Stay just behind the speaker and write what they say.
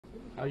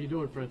How you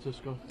doing,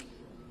 Francisco?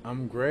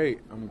 I'm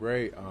great. I'm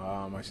great.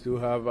 I still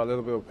have a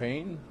little bit of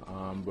pain,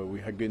 but we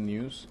had good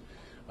news.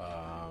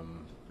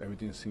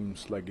 Everything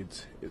seems like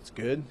it's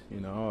good.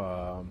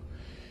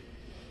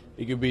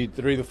 It could be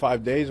 3 to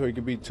 5 days, or it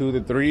could be 2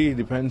 to 3. It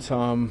depends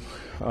on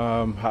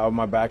how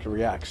my back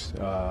reacts.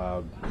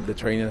 The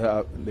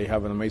trainers they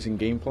have an amazing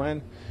game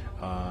plan,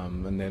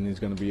 and then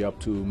it's going to be up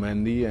to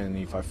Mendy and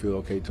if I feel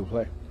okay to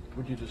play.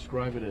 Would you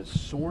describe it as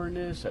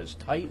soreness, as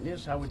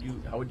tightness? How would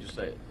you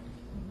say it?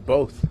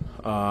 Both.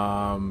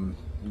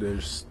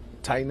 There's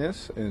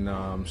tightness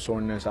and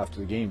soreness after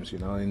the games.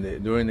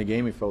 During the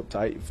game, it felt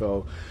tight, it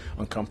felt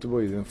uncomfortable.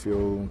 It didn't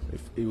feel.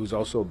 It was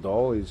also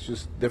dull. It's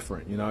just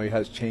different. It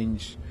has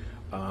changed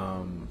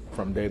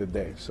from day to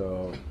day.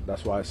 So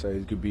that's why I say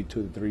it could be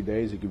 2 to 3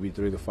 days. It could be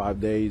 3 to 5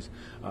 days.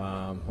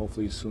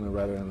 Hopefully sooner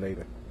rather than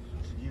later.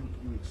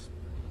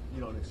 You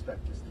don't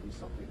expect this to be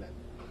something that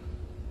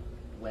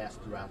lasts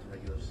throughout the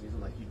regular season?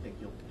 Like, you think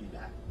you'll be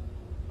back?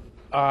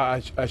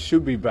 I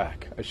should be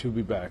back.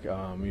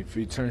 If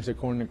he turns the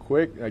corner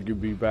quick, I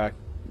could be back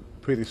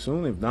pretty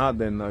soon. If not,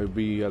 then it'll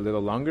be a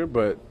little longer.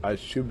 But I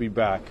should be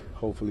back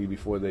hopefully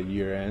before the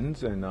year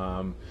ends, and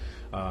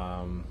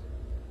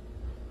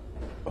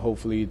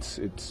hopefully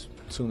it's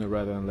sooner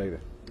rather than later.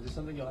 Is this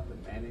something you'll have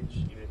to manage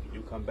even if you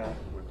do come back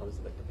when it comes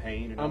to like the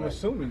pain? And I'm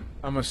assuming.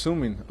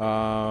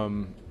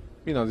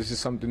 This is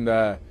something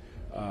that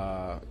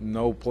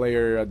no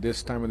player at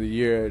this time of the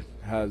year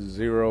has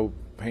zero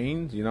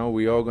pain.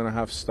 We all gonna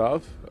have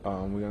stuff.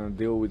 We're gonna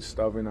deal with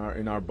stuff in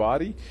our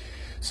body.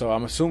 So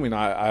I'm assuming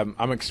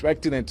I'm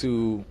expecting it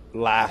to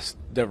last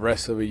the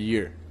rest of the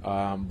year,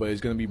 but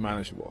it's gonna be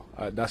manageable.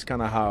 That's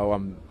kind of how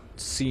I'm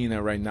seeing it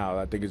right now.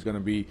 I think it's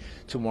gonna be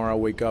tomorrow. I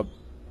wake up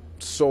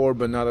sore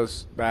but not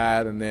as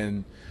bad, and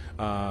then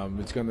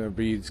it's gonna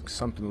be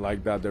something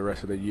like that the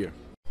rest of the year.